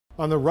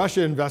on the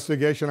Russia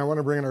investigation. I want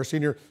to bring in our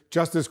senior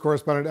justice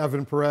correspondent,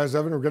 Evan Perez.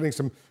 Evan, we're getting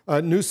some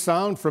new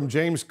sound from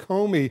James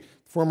Comey,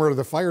 former of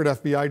the fired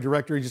FBI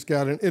director. He just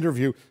got an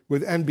interview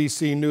with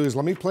NBC News.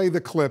 Let me play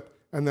the clip,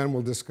 and then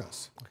we'll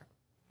discuss. Okay.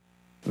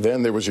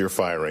 Then there was your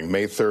firing.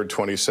 May 3rd,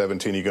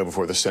 2017, you go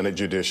before the Senate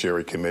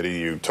Judiciary Committee.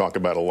 You talk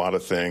about a lot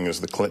of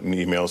things, the Clinton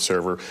email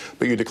server,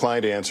 but you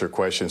declined to answer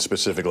questions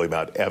specifically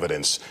about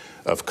evidence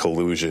of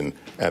collusion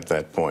at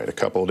that point. A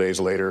couple of days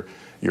later,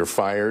 you're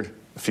fired.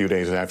 A few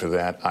days after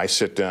that, I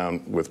sit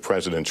down with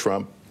President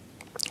Trump.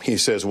 He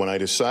says, when I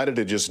decided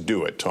to just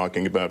do it,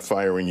 talking about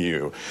firing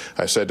you,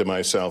 I said to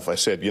myself,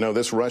 you know,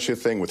 this Russia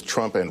thing with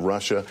Trump and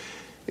Russia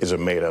is a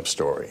made-up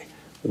story.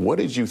 What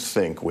did you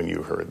think when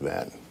you heard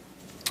that?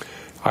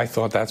 I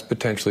thought that's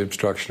potentially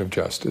obstruction of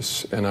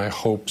justice, and I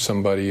hope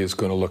somebody is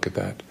going to look at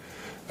that.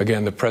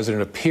 Again, the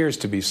president appears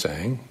to be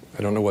saying,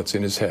 I don't know what's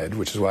in his head,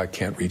 which is why I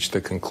can't reach the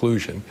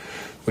conclusion.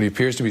 What he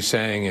appears to be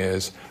saying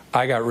is,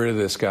 I got rid of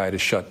this guy to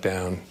shut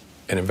down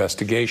an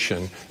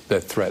investigation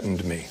that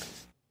threatened me.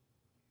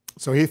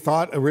 So he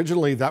thought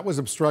originally that was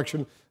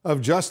obstruction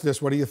of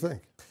justice. What do you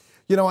think?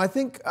 You know, I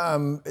think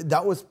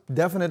that was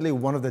definitely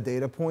one of the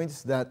data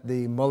points that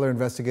the Mueller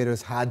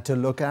investigators had to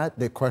look at,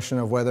 the question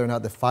of whether or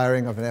not the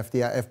firing of an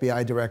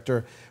FBI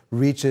director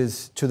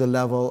reaches to the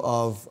level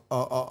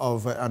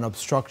of an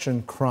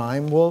obstruction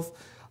crime, Wolf.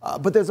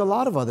 But there's a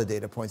lot of other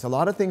data points, a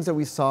lot of things that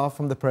we saw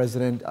from the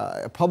president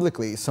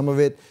publicly. Some of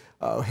it,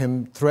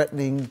 him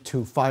threatening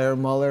to fire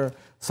Mueller.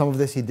 Some of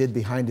this he did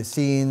behind the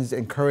scenes,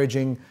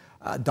 encouraging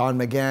Don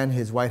McGahn,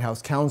 his White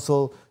House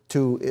counsel,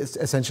 to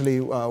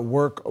essentially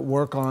work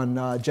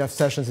on Jeff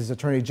Sessions, his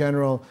attorney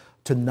general,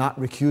 to not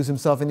recuse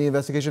himself in the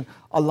investigation.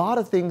 A lot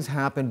of things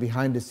happened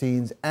behind the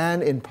scenes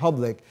and in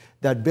public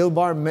that Bill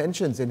Barr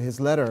mentions in his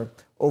letter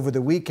over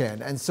the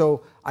weekend. And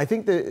so I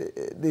think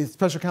the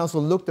special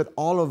counsel looked at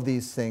all of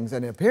these things,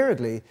 and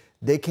apparently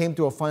they came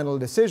to a final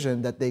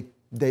decision that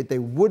they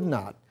would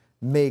not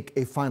make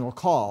a final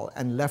call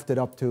and left it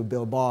up to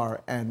Bill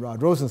Barr and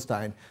Rod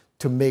Rosenstein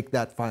to make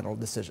that final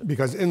decision.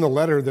 Because in the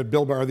letter that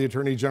Bill Barr, the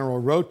Attorney General,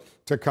 wrote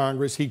to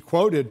Congress, he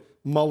quoted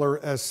Mueller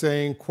as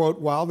saying, quote,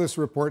 while this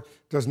report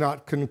does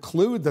not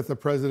conclude that the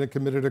president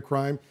committed a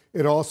crime,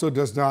 it also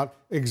does not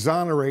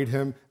exonerate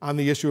him on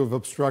the issue of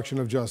obstruction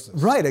of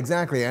justice. Right,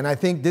 exactly. And I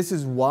think this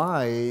is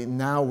why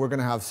now we're going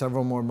to have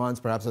several more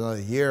months, perhaps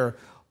another year,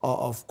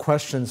 of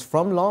questions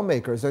from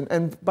lawmakers.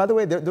 And by the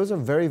way, those are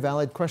very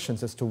valid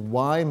questions as to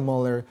why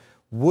Mueller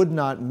would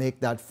not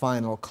make that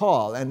final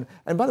call. And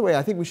by the way,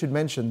 I think we should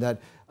mention that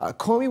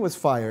Comey was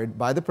fired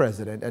by the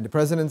president, and the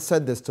president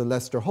said this to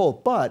Lester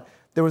Holt, but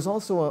there was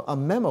also a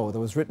memo that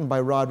was written by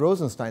Rod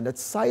Rosenstein that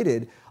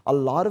cited a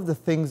lot of the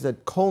things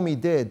that Comey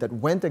did that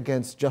went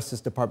against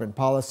Justice Department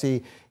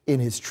policy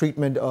in his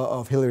treatment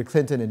of Hillary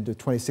Clinton in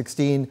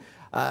 2016,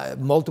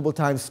 multiple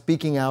times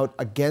speaking out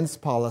against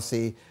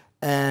policy,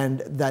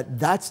 and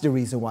that's the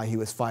reason why he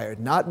was fired.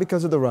 Not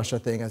because of the Russia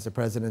thing, as the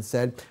president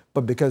said,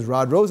 but because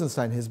Rod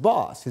Rosenstein, his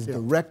boss, his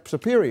direct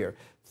superior,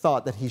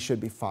 thought that he should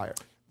be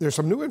fired. There's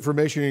some new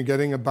information you're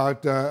getting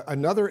about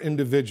another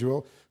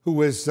individual who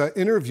was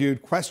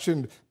interviewed,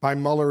 questioned by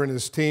Mueller and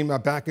his team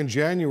back in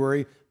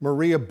January,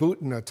 Maria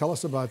Butina. Tell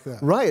us about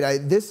that. Right.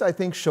 This, I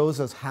think, shows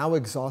us how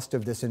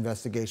exhaustive this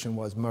investigation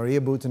was. Maria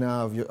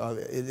Butina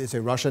is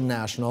a Russian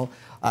national.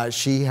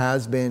 She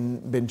has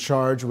been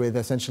charged with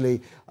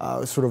essentially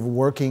sort of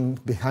working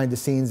behind the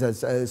scenes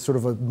as sort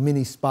of a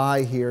mini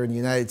spy here in the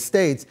United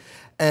States.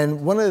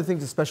 And one of the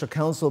things the special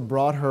counsel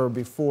brought her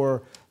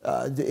before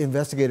the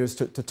investigators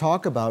to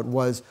talk about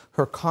was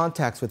her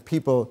contacts with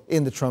people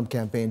in the Trump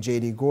campaign,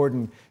 J.D.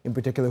 Gordon in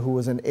particular, who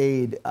was an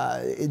aide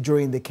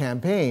during the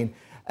campaign.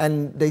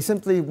 And they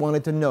simply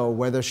wanted to know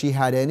whether she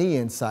had any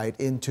insight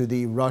into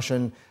the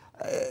Russian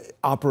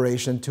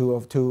operation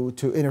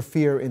to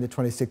interfere in the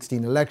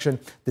 2016 election,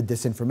 the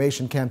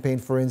disinformation campaign,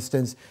 for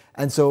instance.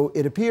 And so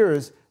it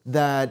appears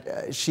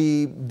that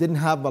she didn't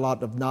have a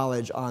lot of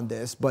knowledge on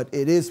this, but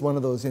it is one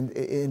of those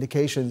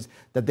indications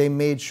that they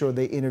made sure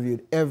they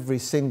interviewed every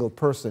single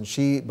person.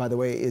 She, by the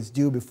way, is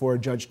due before a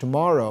judge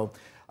tomorrow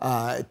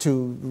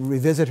to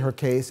revisit her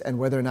case and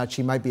whether or not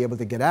she might be able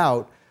to get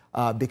out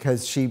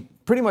because she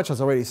pretty much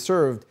has already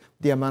served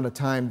the amount of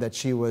time that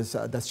she was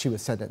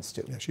sentenced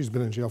to. Yeah, she's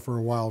been in jail for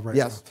a while right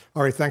yes. now.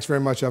 All right, thanks very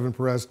much, Evan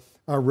Perez.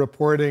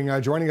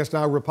 Reporting. Joining us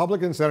now,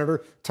 Republican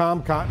Senator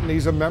Tom Cotton.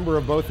 He's a member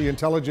of both the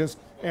Intelligence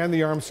and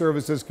the Armed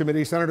Services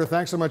Committee. Senator,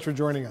 thanks so much for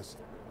joining us.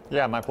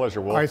 Yeah, my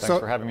pleasure, Will. Right, thanks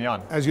for having me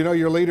on. As you know,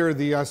 your leader,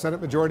 the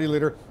Senate Majority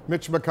Leader,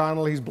 Mitch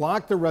McConnell, he's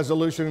blocked the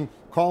resolution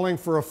calling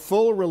for a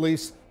full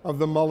release of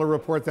the Mueller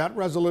report. That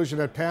resolution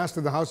had passed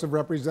in the House of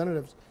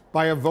Representatives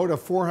by a vote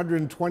of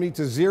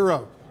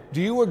 420-0.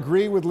 Do you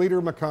agree with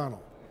Leader McConnell?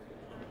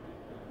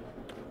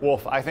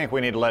 Wolf, I think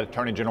we need to let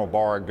Attorney General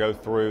Barr go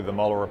through the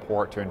Mueller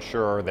report to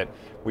ensure that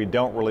we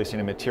don't release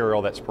any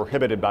material that's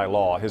prohibited by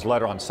law. His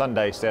letter on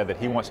Sunday said that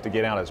he wants to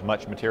get out as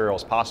much material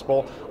as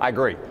possible. I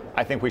agree.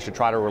 I think we should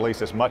try to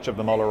release as much of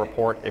the Mueller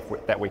report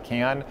that we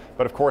can.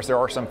 But of course, there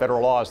are some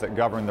federal laws that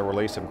govern the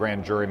release of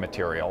grand jury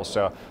material.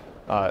 So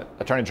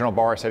Attorney General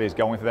Barr said he's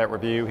going through that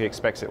review. He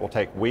expects it will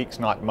take weeks,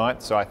 not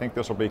months, so I think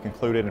this will be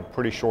concluded in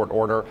pretty short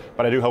order,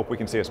 but I do hope we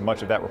can see as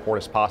much of that report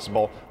as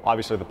possible.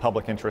 Obviously, the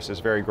public interest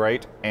is very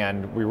great,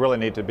 and we really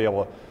need to be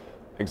able to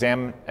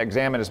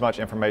examine as much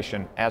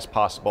information as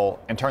possible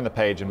and turn the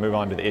page and move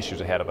on to the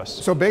issues ahead of us.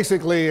 So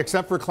basically,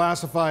 except for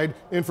classified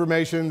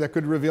information that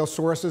could reveal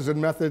sources and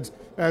methods,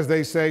 as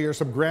they say, or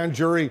some grand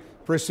jury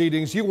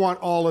proceedings, you want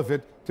all of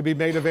it to be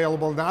made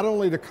available not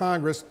only to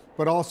Congress,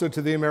 but also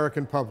to the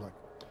American public.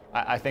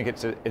 I think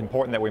it's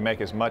important that we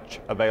make as much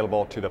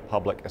available to the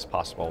public as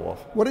possible,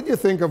 Wolf. What did you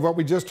think of what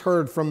we just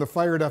heard from the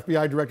fired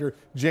FBI director,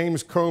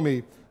 James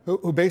Comey,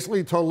 who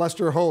basically told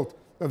Lester Holt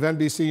of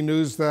NBC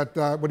News that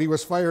when he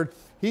was fired,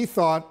 he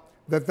thought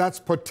that that's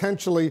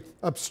potentially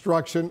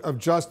obstruction of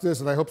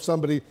justice, and I hope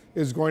somebody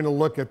is going to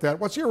look at that.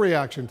 What's your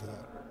reaction to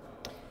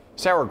that?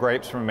 Sour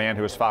grapes from a man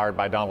who was fired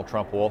by Donald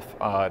Trump, Wolf.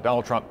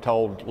 Donald Trump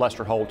told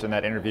Lester Holt in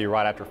that interview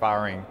right after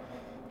firing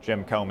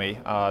Jim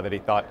Comey that he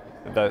thought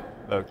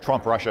the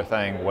Trump-Russia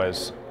thing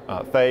was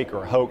fake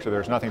or hoax, or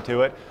there's nothing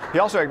to it. He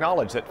also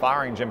acknowledged that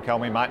firing Jim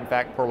Comey might in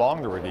fact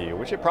prolong the review,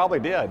 which it probably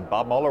did.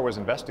 Bob Mueller was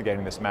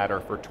investigating this matter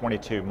for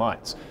 22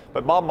 months.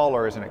 But Bob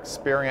Mueller is an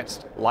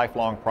experienced,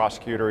 lifelong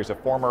prosecutor. He's a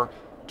former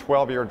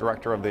 12-year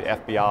director of the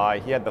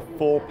FBI. He had the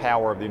full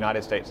power of the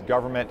United States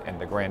government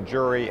and the grand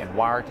jury and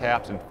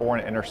wiretaps and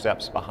foreign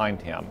intercepts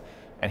behind him.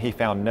 And he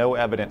found no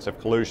evidence of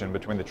collusion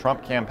between the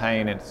Trump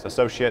campaign and its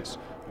associates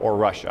or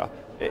Russia.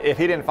 If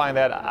he didn't find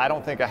that, I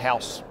don't think a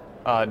House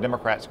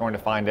Democrat's going to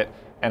find it,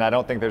 and I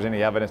don't think there's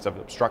any evidence of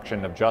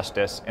obstruction of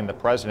justice in the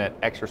president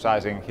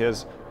exercising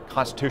his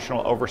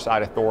constitutional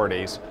oversight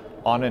authorities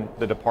on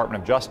the Department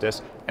of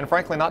Justice, and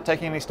frankly not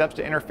taking any steps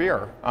to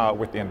interfere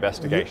with the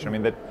investigation. I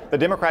mean, the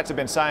Democrats have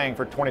been saying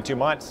for 22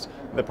 months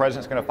the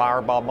president's going to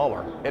fire Bob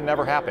Mueller. It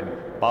never happened.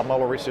 Bob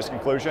Mueller reached his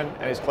conclusion,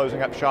 and he's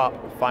closing up shop,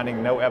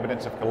 finding no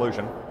evidence of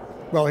collusion.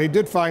 Well, he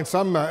did find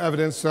some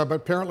evidence, but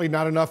apparently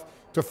not enough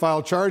to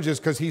file charges,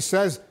 because he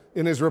says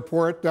in his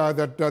report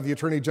that the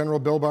Attorney General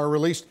Bill Barr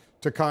released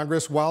to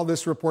Congress, while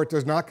this report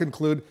does not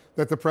conclude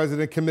that the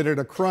president committed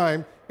a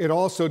crime, it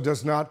also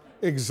does not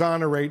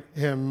exonerate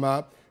him.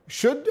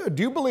 Do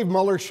you believe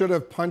Mueller should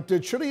have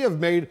punted? Should he have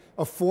made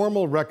a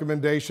formal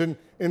recommendation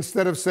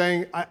instead of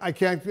saying, I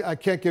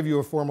can't give you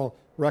a formal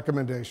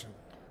recommendation?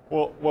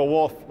 Well,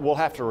 we'll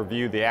have to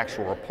review the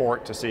actual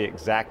report to see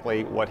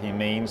exactly what he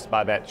means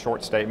by that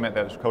short statement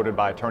that was quoted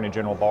by Attorney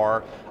General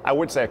Barr. I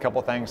would say a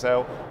couple things,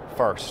 though.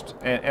 First,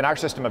 in our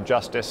system of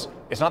justice,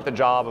 it's not the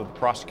job of the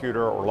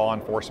prosecutor or law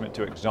enforcement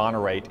to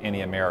exonerate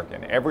any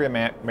American. Every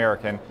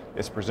American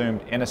is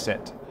presumed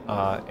innocent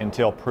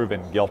until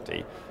proven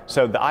guilty.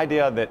 So the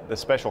idea that the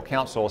special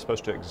counsel is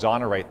supposed to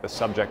exonerate the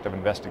subject of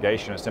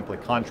investigation is simply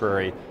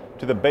contrary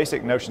to the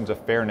basic notions of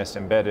fairness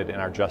embedded in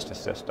our justice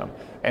system.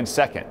 And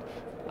second,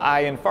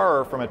 I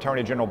infer from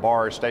Attorney General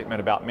Barr's statement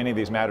about many of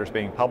these matters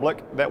being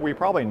public that we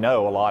probably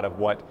know a lot of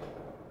what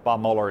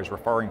Bob Mueller is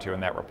referring to in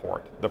that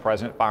report. The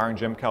president firing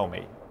Jim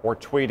Comey, or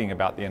tweeting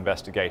about the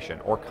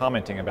investigation, or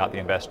commenting about the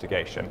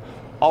investigation,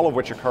 all of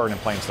which occurred in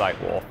plain sight,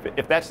 Wolf.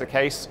 If that's the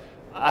case,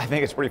 I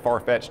think it's pretty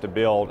far-fetched to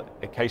build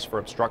a case for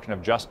obstruction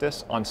of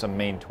justice on some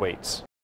mean tweets.